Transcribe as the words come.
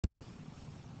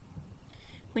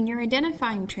When you're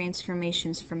identifying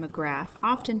transformations from a graph,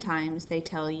 oftentimes they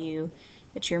tell you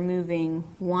that you're moving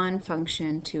one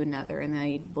function to another, and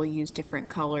they will use different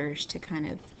colors to kind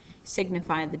of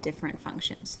signify the different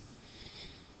functions.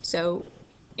 So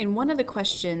in one of the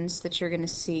questions that you're going to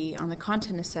see on the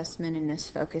content assessment in this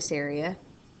focus area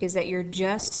is that you're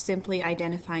just simply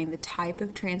identifying the type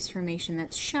of transformation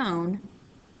that's shown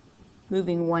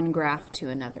moving one graph to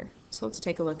another. So let's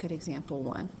take a look at example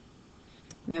 1.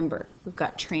 Remember, we've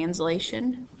got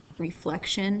translation,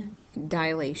 reflection,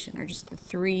 dilation are just the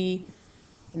 3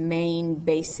 main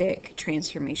basic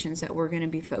transformations that we're going to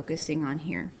be focusing on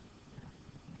here.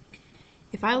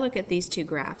 If I look at these 2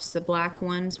 graphs, the black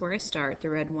one's where I start, the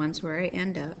red one's where I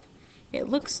end up, it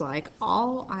looks like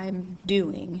all I'm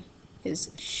doing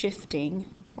is shifting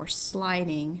or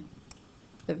sliding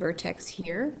the vertex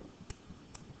here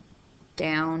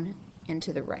down and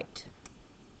to the right.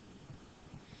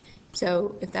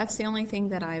 So if that's the only thing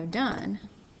that I've done,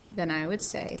 then I would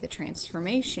say the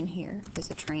transformation here is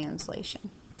a translation.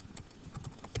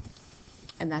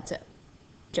 And that's it,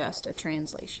 just a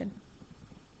translation.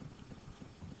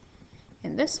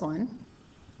 In this one,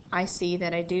 I see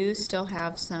that I do still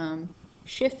have some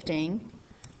shifting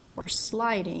or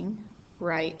sliding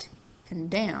right and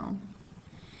down,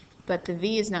 but the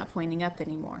V is not pointing up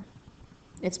anymore.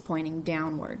 It's pointing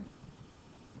downward.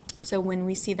 So when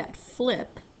we see that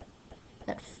flip,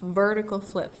 that vertical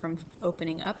flip from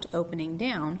opening up to opening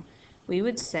down, we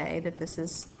would say that this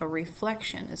is a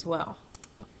reflection as well.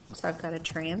 So I've got a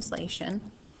translation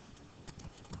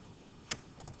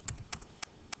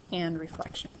and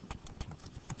reflection.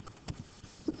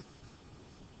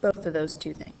 Both of those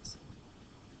 2 things.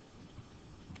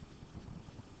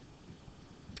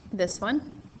 This one,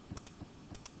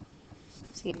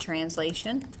 see a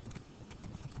translation,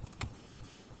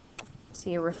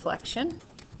 see a reflection,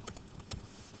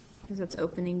 because it's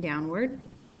opening downward.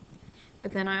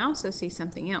 But then I also see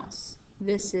something else.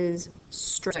 This is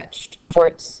stretched, or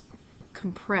it's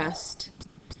compressed.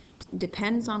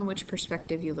 Depends on which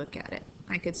perspective you look at it.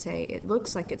 I could say it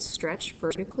looks like it's stretched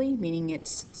vertically, meaning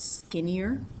it's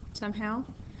skinnier somehow,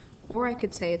 or I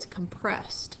could say it's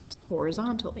compressed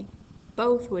horizontally.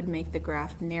 Both would make the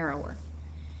graph narrower.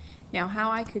 Now,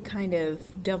 how I could kind of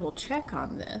double check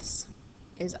on this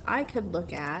is I could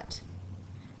look at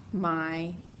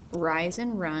my rise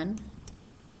and run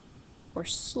or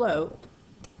slope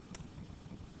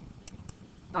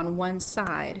on one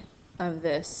side of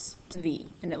this V,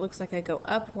 and it looks like I go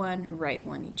up 1, right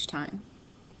 1 each time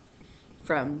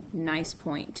from nice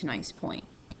point to nice point.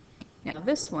 Now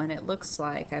this one, it looks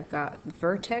like I've got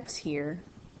vertex here,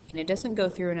 and it doesn't go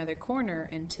through another corner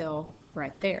until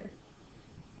right there.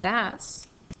 That's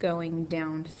going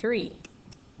down 3,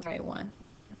 right 1.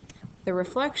 The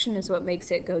reflection is what makes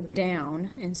it go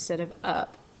down instead of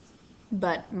up,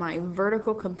 but my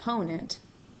vertical component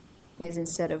is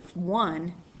instead of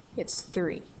 1, it's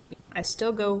 3. I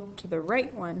still go to the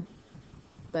right 1,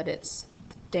 but it's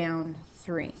down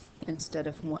 3 instead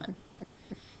of 1.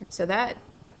 So that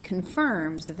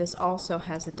confirms that this also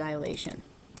has a dilation.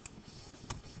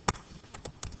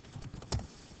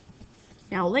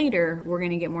 Now later, we're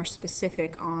going to get more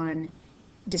specific on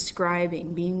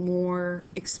describing, being more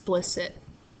explicit.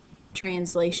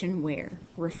 Translation where?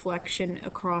 Reflection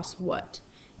across what?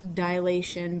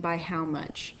 Dilation by how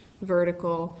much?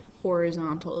 Vertical,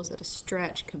 horizontal, is it a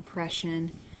stretch,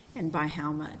 compression, and by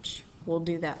how much? We'll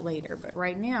do that later, but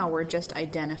right now we're just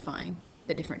identifying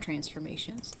the different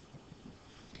transformations.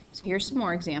 So here's some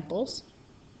more examples.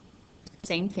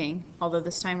 Same thing, although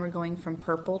this time we're going from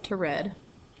purple to red.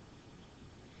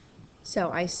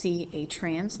 So I see a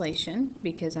translation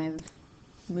because I've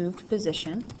moved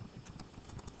position.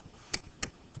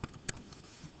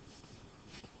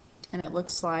 And it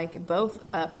looks like both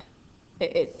up,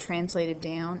 it translated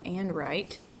down and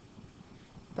right.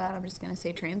 But I'm just going to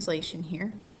say translation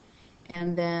here.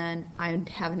 And then I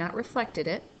have not reflected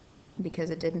it because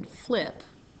it didn't flip.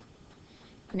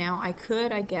 Now I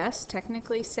could, I guess,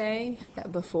 technically say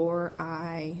that before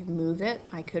I move it,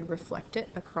 I could reflect it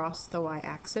across the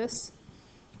y-axis.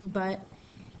 But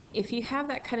if you have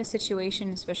that kind of situation,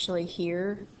 especially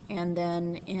here, and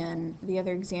then in the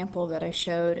other example that I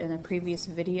showed in a previous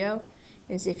video,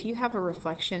 is if you have a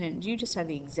reflection and you just have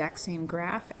the exact same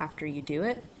graph after you do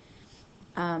it,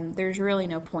 there's really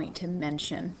no point to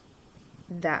mention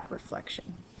that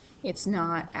reflection. It's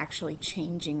not actually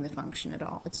changing the function at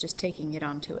all. It's just taking it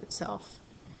onto itself.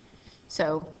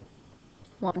 So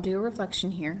won't do a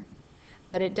reflection here,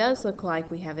 but it does look like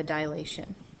we have a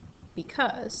dilation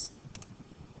because,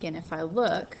 again, if I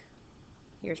look,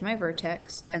 here's my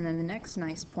vertex, and then the next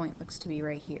nice point looks to be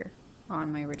right here.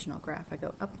 on my original graph. I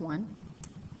go up 1,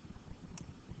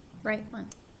 right 1.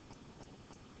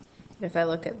 But if I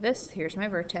look at this, here's my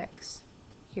vertex.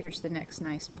 Here's the next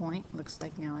nice point. Looks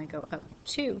like now I go up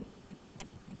 2,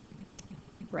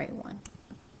 right 1.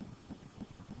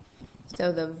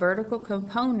 So the vertical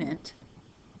component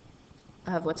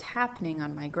of what's happening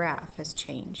on my graph has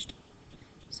changed.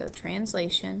 So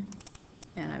translation,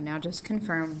 and I've now just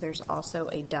confirmed there's also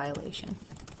a dilation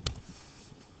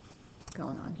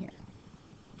going on here.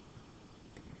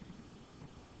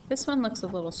 This one looks a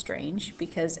little strange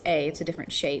because A, it's a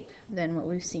different shape than what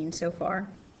we've seen so far,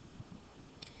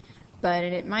 but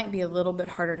it might be a little bit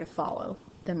harder to follow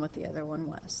than what the other one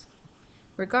was.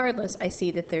 Regardless, I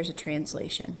see that there's a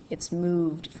translation. It's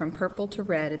moved from purple to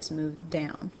red, it's moved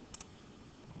down.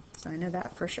 So I know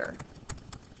that for sure.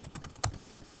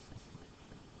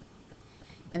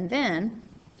 And then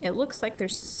it looks like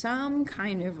there's some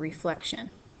kind of reflection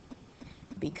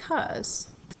because,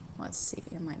 let's see,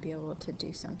 I might be able to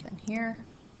do something here.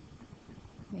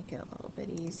 Make it a little bit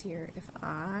easier if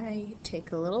I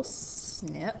take a little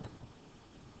snip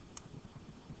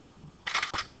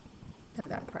of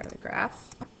that part of the graph.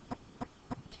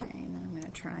 Okay, and then I'm going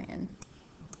to try and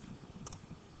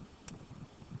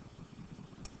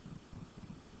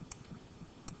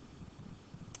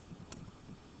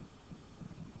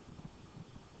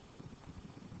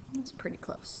that's pretty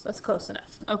close. That's close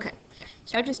enough. Okay,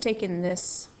 so I've just taken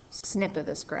this snip of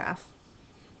this graph,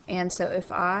 and so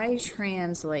if I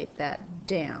translate that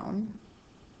down,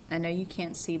 I know you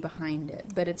can't see behind it,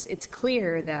 but it's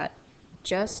clear that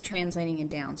just translating it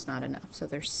down is not enough. So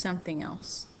there's something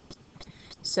else.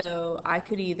 So I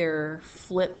could either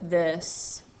flip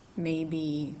this,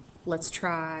 maybe let's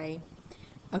try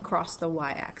across the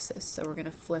y-axis. So we're going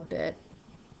to flip it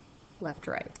left,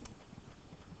 right.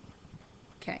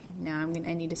 Okay, now I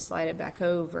need to slide it back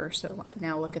over. So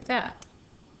now look at that.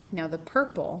 Now the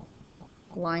purple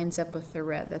lines up with the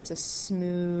red. That's a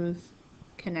smooth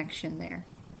connection there.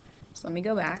 So let me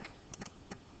go back.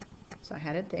 So I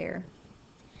had it there.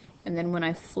 And then when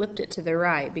I flipped it to the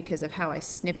right, because of how I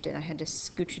snipped it, I had to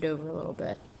scooch it over a little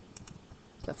bit.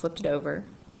 So I flipped it over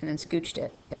and then scooched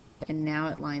it, and now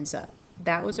it lines up.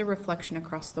 That was a reflection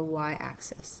across the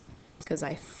y-axis because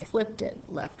I flipped it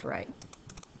left, right.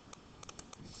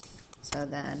 So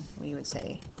then we would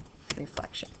say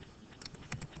reflection.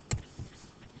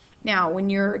 Now, when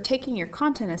you're taking your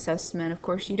content assessment, of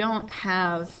course, you don't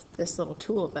have this little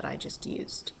tool that I just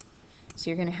used. So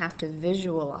you're going to have to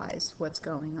visualize what's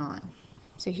going on.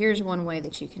 So here's one way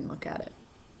that you can look at it.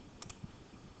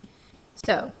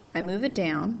 So I move it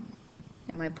down,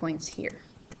 and my point's here.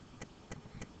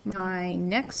 My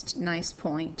next nice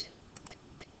point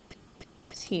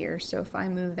is here. So if I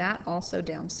move that also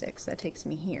down 6, that takes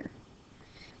me here.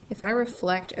 If I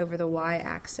reflect over the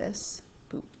y-axis,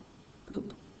 boop,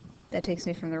 boop, that takes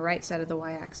me from the right side of the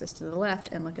y-axis to the left,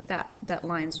 and look at that. That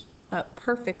lines up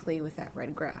perfectly with that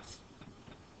red graph.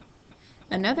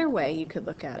 Another way you could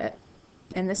look at it,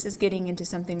 and this is getting into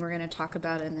something we're going to talk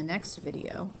about in the next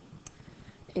video,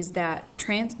 is that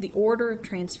the order of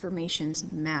transformations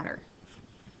matter.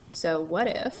 So what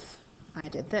if I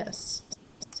did this?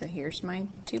 So here's my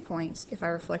 2 points. If I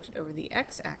reflect it over the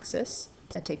x-axis,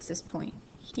 that takes this point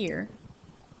here,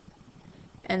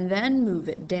 and then move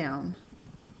it down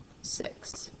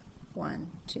 6.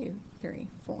 1, 2, 3,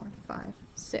 4, 5,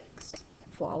 6.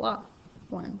 Voila.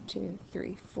 1, 2,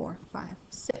 3, 4, 5,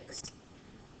 6.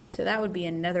 So that would be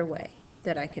another way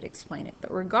that I could explain it.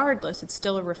 But regardless, it's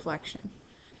still a reflection.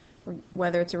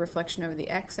 Whether it's a reflection over the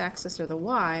x-axis or the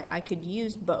y, I could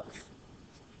use both.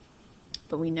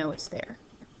 But we know it's there.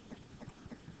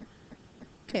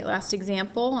 Okay, last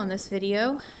example on this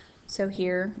video. So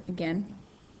here, again,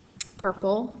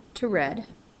 purple to red.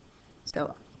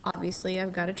 So obviously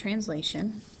I've got a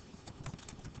translation.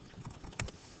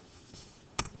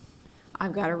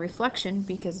 I've got a reflection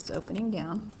because it's opening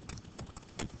down.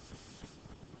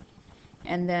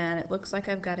 And then it looks like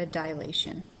I've got a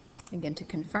dilation. Again, to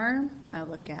confirm, I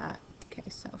look at, okay,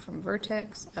 so from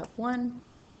vertex up 1,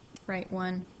 right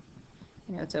 1.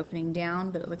 I know it's opening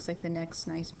down, but it looks like the next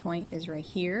nice point is right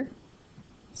here.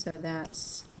 So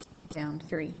that's down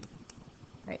 3,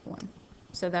 right 1.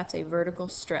 So that's a vertical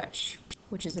stretch,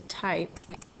 which is a type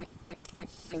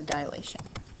of dilation.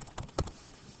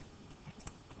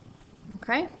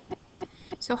 Okay?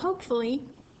 So hopefully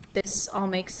this all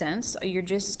makes sense. You're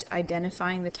just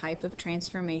identifying the type of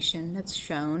transformation that's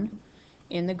shown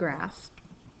in the graph.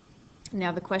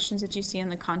 Now the questions that you see in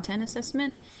the content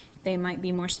assessment, they might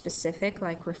be more specific,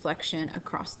 like reflection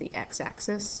across the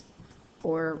x-axis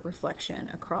or reflection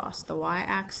across the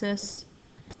y-axis.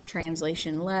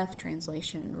 translation left,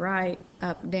 translation right,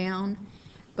 up, down.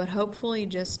 But hopefully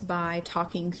just by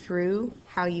talking through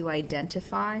how you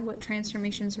identify what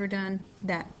transformations were done,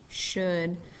 that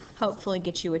should hopefully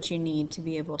get you what you need to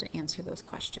be able to answer those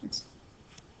questions.